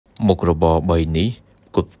មុខរបរ3នេះ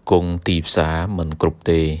គត់គង់ទីផ្សារមិនគ្រប់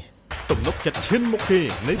ទេទំនុកចិត្តឈានមុខគេ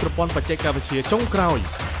នៃប្រព័ន្ធបច្ចេកវិទ្យាចុងក្រោយ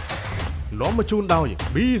នាំមកជូនដោយ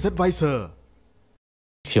BZ Advisor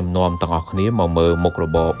ខ្ញុំនាំទាំងអស់គ្នាមកមើលមុខរ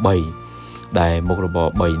បរ3ដែលមុខរបរ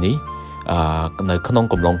3នេះនៅក្នុង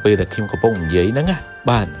កំឡុងពេលដែលខ្ញុំកំពុងនិយាយហ្នឹងណា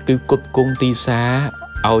បាទគឺគត់គង់ទីផ្សារ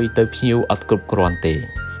ឲ្យទៅភ្ញៀវអត់គ្រប់គ្រាន់ទេ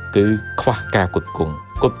គឺខ្វះការគត់គ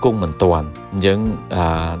ង់មិនទាន់អញ្ចឹង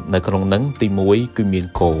នៅក្នុងហ្នឹងទី1គឺមាន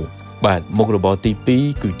គោបាទមុខរបរទី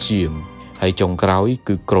2គឺជាមហើយចុងក្រោយ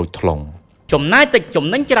គឺក្រូចថ្លុងចំណាយតិចចំ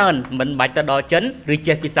ណេញច្រើនមិនបាច់ទៅដល់ចិនឬ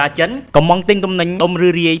ចេះភាសាចិនកំងទិញទំនិញដុំ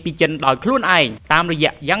រឿយពីចិនដោយខ្លួនឯងតាមរ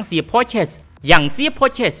យៈយ៉ាងសៀ Purchase យ៉ាងសៀ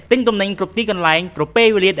Purchase ទិញទំនិញគ្រប់ទីកន្លែងប្រពេល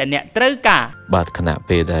វេលាដែលអ្នកត្រូវការបាទខណៈ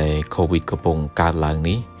ពេលដែល COVID កំពុងកើតឡើង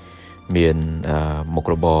នេះមានមុខ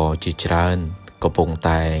របរជាច្រើនកំពុង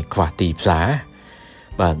តែខ្វះទីផ្សារ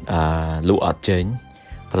បាទលក់អត់ចេញ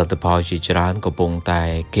ផលិតផលជាច្រើនកំពុងតែ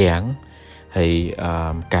គាំងហើយ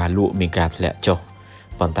ការលក់មានការធ្លាក់ចុះ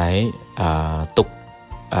ប៉ុន្តែទុក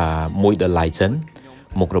$1សិន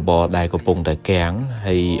មុខរបរដែលកំពុងតែគាំង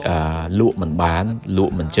ហើយលក់មិនបានល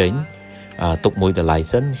ក់មិនចេញទុក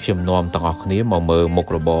$1សិនខ្ញុំនាំទាំងអស់គ្នាមកមើលមុខ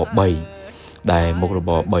របរ3ដែលមុខរប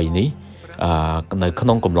រ3នេះនៅក្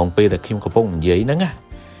នុងកំឡុងពេលដែលខ្ញុំកំពុងនិយាយហ្នឹងណា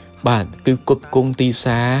បាទគឺគត់គង់ទីផ្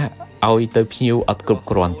សារឲ្យទៅភ្ញៀវអត់គ្រប់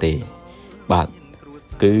គ្រាន់ទេបាទ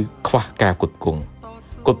គឺខ្វះការគត់គ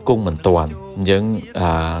ង់មិនទាន់អញ្ចឹង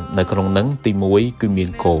នៅក្នុងហ្នឹងទី1គឺមាន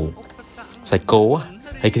គោសាច់គោ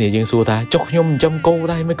ហើយគ្នាយើងសួរថាចុះខ្ញុំចិញ្ចឹមគោ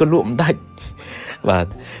ដែរមិនក៏លក់មិនដាច់បាទ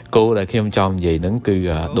គោដែលខ្ញុំចង់និយាយហ្នឹងគឺ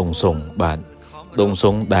ដងសុងបាទដងសុ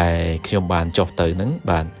ងដែលខ្ញុំបានចុះទៅហ្នឹង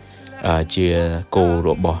បាទជាគោរ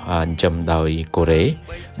បស់ចិញ្ចឹមដោយកូរ៉េ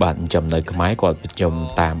បាទចិញ្ចឹមនៅខ្មែរគាត់ចិញ្ចឹម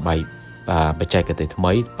តាមបច្ចេកទេសថ្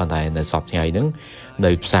មីប៉ុន្តែនៅសប្តាហ៍ថ្ងៃហ្នឹង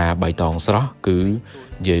នៅផ្សារបៃតងស្រស់គឺ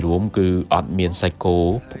និយាយរួមគឺអត់មានសាច់គោ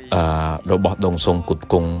របស់ដងសុងគុត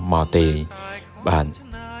គង់មកទេ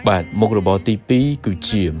បាទមុខរបរទី2គឺ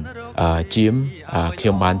ជាមខ្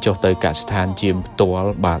ញុំបានចុះទៅកសិដ្ឋានជាមផ្ទាល់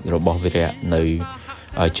បាទរបស់វីរៈនៅ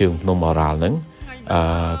ជើងភ្នំអូរ៉ាល់ហ្នឹង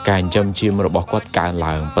ការចិញ្ចឹមជាមរបស់គាត់កើន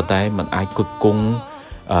ឡើងប៉ុន្តែมันអាចគុតគង់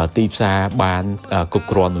ទីផ្សារបានគ្រប់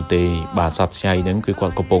គ្រាន់នោះទេបាទសប្តាហ៍ថ្ងៃហ្នឹងគឺគា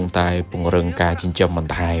ត់កំពុងតែពង្រឹងការចិញ្ចឹមប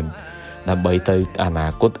ន្ថែមដើម្បីទៅអនា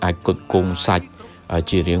គតអាចគុតគង់សាច់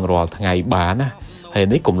ជារៀងរាល់ថ្ងៃបានណាហើយ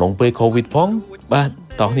នេះកំឡុងពេល COVID ផងបាទ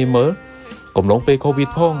តោះនេះមើលកំឡុងពេល COVID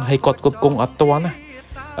ផងហើយគាត់គុតគង់អត់ទាន់ណា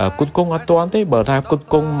គុតគង់អត់ទាន់ទេបើថាគុត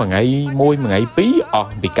គង់មួយថ្ងៃ1មួយថ្ងៃ2អ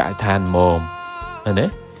ស់ពីកសិដ្ឋានហ្មងណា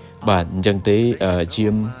បាទអញ្ចឹងទេជា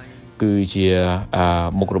មគឺជា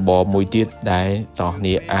មុខរបរមួយទៀតដែលតោះ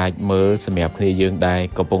នេះអាចមើលសម្រាប់គ្នាយើងដែល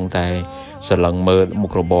កំពុងតែស្រឡឹងមើលមុ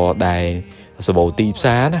ខរបរដែលសម្បូរទីផ្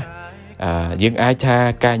សារណាយើងអាចថា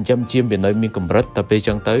ការចិញ្ចឹមជាមវានៅមានកម្រិតតែពេល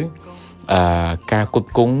ចឹងទៅការគុត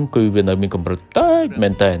គង់គឺវានៅមានកម្រិតតិចមែ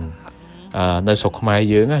នតើនៅស្រុកខ្មែរ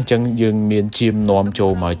យើងអញ្ចឹងយើងមានជាមនាំចូ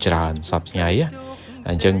លមកច្រើនសប្តាហ៍ថ្ងៃ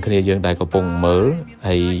អញ្ចឹងគ្នាយើងដែលកំពុងមើល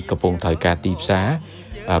ហើយកំពុងត្រូវការទីផ្សារ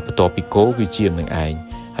បន្ទាប់ពីគោគឺជាមនឹងឯង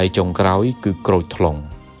ហើយចុងក្រោយគឺក្រូចថ្លុ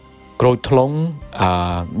ង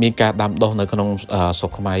មានការដាំដុះនៅក្នុងស្រុ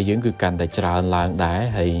កខ្មែរយើងគឺកាន់តែច្រើនឡើងដែរ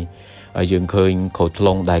ហើយយើងឃើញក្រូចថ្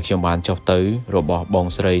លុងដែលខ្ញុំបានចុះទៅរបស់បង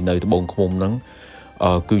ស្រីនៅត្បូងឃ្មុំហ្នឹង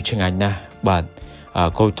គឺឆ្ងាញ់ណាស់បាទ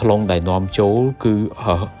ក្រូចថ្លុងដែលនាំចូលគឺ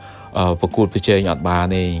ប្រកួតប្រជែងអត់បាន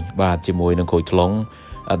ទេបាទជាមួយនឹងក្រូចថ្លុង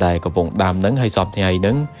ដែលកំពុងដាំហ្នឹងហើយសប្តាហ៍ថ្ងៃហ្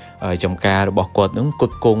នឹងចំការរបស់គាត់ហ្នឹងគុ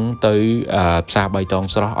តគង់ទៅផ្សារបៃតង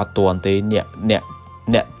ស្រស់អត់ទាន់ទេអ្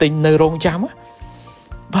នកទិញនៅរោងចាំ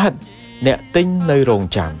បាទអ្នកទិញនៅរោង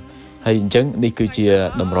ចាំហើយអញ្ចឹងនេះគឺជា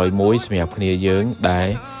តម្រុយមួយសម្រាប់គ្នាយើងដែល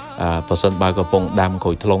បើសិនបើកំពុងដាំក្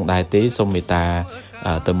រូចថ្លុងដែរទេសូមមេត្តា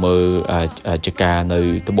ទៅមើលចការនៅ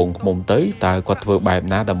ត្បូងឃ្មុំទៅតើគាត់ធ្វើបែប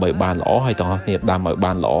ណាដើម្បីបានល្អហើយទាំងអស់គ្នាដាំឲ្យ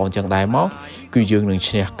បានល្អអញ្ចឹងដែរមកគឺយើងនឹង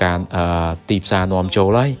ឈ្នះការទីផ្សារនាំចូល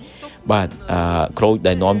ហើយបាទក្រូច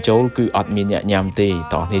ដែលនាំចូលគឺអត់មានអ្នកញ៉ាំទេ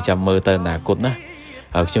ទាំងអស់គ្នាចាំមើលទៅអនាគតណា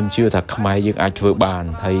ខ្ញុំជឿថាខ្មែរយើងអាចធ្វើបាន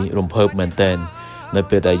ហើយរំភើបមែនទែននៅ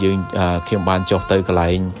ពេលដែលយើងខ្ញុំបានចុះទៅកន្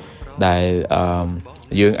លែងដែល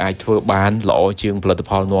យើងអាចធ្វើបានល្អជាងផលិត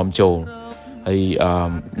ផលនាំចូលហើយ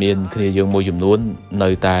មានគ្នាយើងមួយចំនួននៅ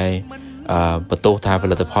តែបន្ទោសថាផ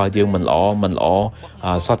លិតផលយើងមិនល្អ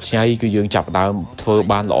សត្វឆ្នៃគឺយើងចាប់ដើមធ្វើ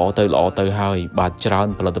បានល្អទៅហើយបាទច្រើន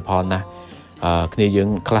ផលិតផលណាស់គ្នាយើង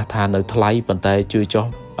ខ្លះថានៅថ្លៃប៉ុន្តែជឿចុះ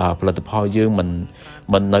ផលិតផលយើង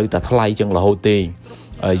មិននៅតែថ្លៃចឹងរហូតទេ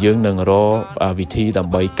យើងនឹងរកវិធីដើ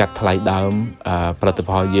ម្បីកាត់ថ្លៃដើមផលិត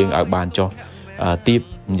ផលយើងឲ្យបានចុះទាប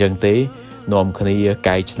អញ្ចឹងទេនាំគ្នា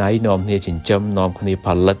កែច្នៃនាំគ្នាចិញ្ចឹមនាំគ្នាផ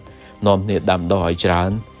លិតនាំគ្នាដាំដុះឲ្យច្រើ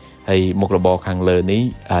ន ហើយមុខរបរខាងលើនេះ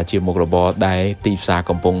ជាមុខរបរដែលទីផ្សារ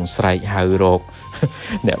កំពុងស្រែកហៅរក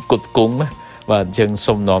អ្នកផ្គត់ផ្គង់ណាបាទអញ្ចឹង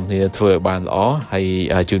សូមនាំគ្នាធ្វើឲ្យបានល្អហើ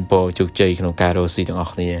យជូនពរជោគជ័យក្នុងការរកស៊ីទាំងអ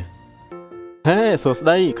ស់គ្នាហេសួស្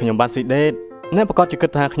ដីខ្ញុំបាទស៊ីដេតអ្នកប្រកាសជាគិ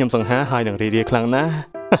តថាខ្ញុំសង្ហាហើយនឹងរីករាយខ្លាំងណាស់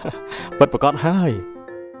ពិតប្រកបហើយ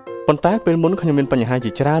ប៉ុន្តែពេលមុនខ្ញុំមានបញ្ហាជា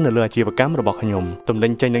ច្រើននៅលើអាជីវកម្មរបស់ខ្ញុំទំនិ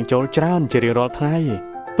ញចេញនឹងចូលច្រើនជារៀងរាល់ថ្ងៃ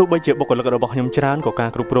ទោះបីជាបុគ្គលិករបស់ខ្ញុំច្រើនក៏ការ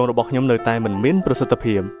គ្រប់គ្រងរបស់ខ្ញុំនៅតែមិនមានប្រសិទ្ធ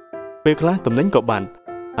ភាពពេលខ្លះទំនិញក៏បាត់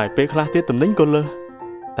ហើយពេលខ្លះទៀតទំនិញក៏លើស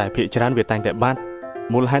តែភាគច្រើនវាតែងតែបាត់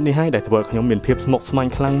មូលហេតុនេះហើយដែលធ្វើឲ្យខ្ញុំមានភាពស្មុគស្មាញ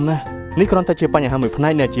ខ្លាំងណាស់នេះគ្រាន់តែជាបញ្ហាមួយផ្នែ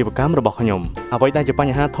កនៃអាជីវកម្មរបស់ខ្ញុំអ្វីដែលជាប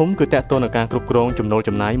ញ្ហាធំគឺទាក់ទងនឹងការគ្រប់គ្រងចំណូល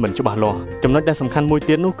ចំណាយមិនច្បាស់លាស់ចំណុចដែលសំខាន់មួយ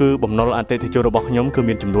ទៀតនោះគឺបំណុលអតិថិជនរបស់ខ្ញុំគឺ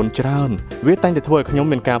មានចំនួនច្រើនវាតែងតែធ្វើឲ្យខ្ញុំ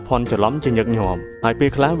មានការភ័ន្តច្រឡំជាញឹកញាប់ហើយពេល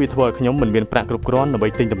ខ្លះវាធ្វើឲ្យខ្ញុំមិនមានប្រាក់គ្រប់គ្រាន់ដើម្បី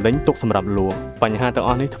ទិញទំនិញទុកសម្រាប់លក់បញ្ហាទាំងអ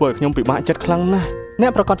ស់នេះធ្វើឲ្យខ្ញុំពិបាកចិត្តខ្លាំងណាស់អ្ន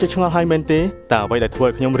កប្រកាសជាឆ្ងល់ហើយមែនទេតើអ្វីដែលធ្វើ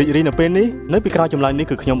ឲ្យខ្ញុំរីករាយនៅពេលនេះនៅពីក្រោយចម្លើយនេះ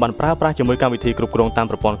គឺខ្ញុំបានប្រើប្រាស់ជាមួយកម្មវិធីគ្រប់គ្រងតាម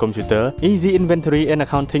ប្រព័ន្ធកុំព្យូទ័រ Easy Inventory and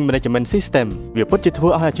Accounting Management System វាពិតជាធ្វើ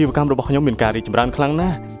ឲ្យអាជីវកម្មរបស់ខ្ញុំមានការរីកចម្រើនខ្លាំងណា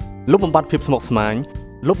ស់លុបបំបាត់ភាពស្មុគស្មាញ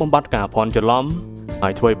លុបបំបាត់ការភ័ន្តច្រឡំហើ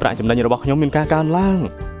យធ្វើឲ្យប្រាក់ចំណេញរបស់ខ្ញុំមានការកើនឡើង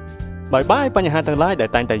បាយបញ្ហាទាំងឡាយដែល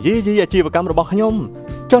តែងតែយីអាជីវកម្មរបស់ខ្ញុំ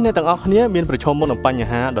ចុះអ្នកទាំងអស់គ្នាមានប្រឈមមុខនឹងបញ្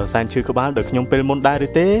ហាដ៏សែនឈឺក្បាលដូចខ្ញុំពេលមុនដែរឬ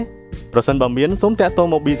ទេប្រសិនបើមានសូមតាក់ទង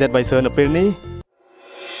មក BZ Advisor នៅពេលនេះ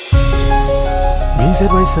BZ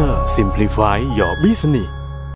Advisor Simplify your business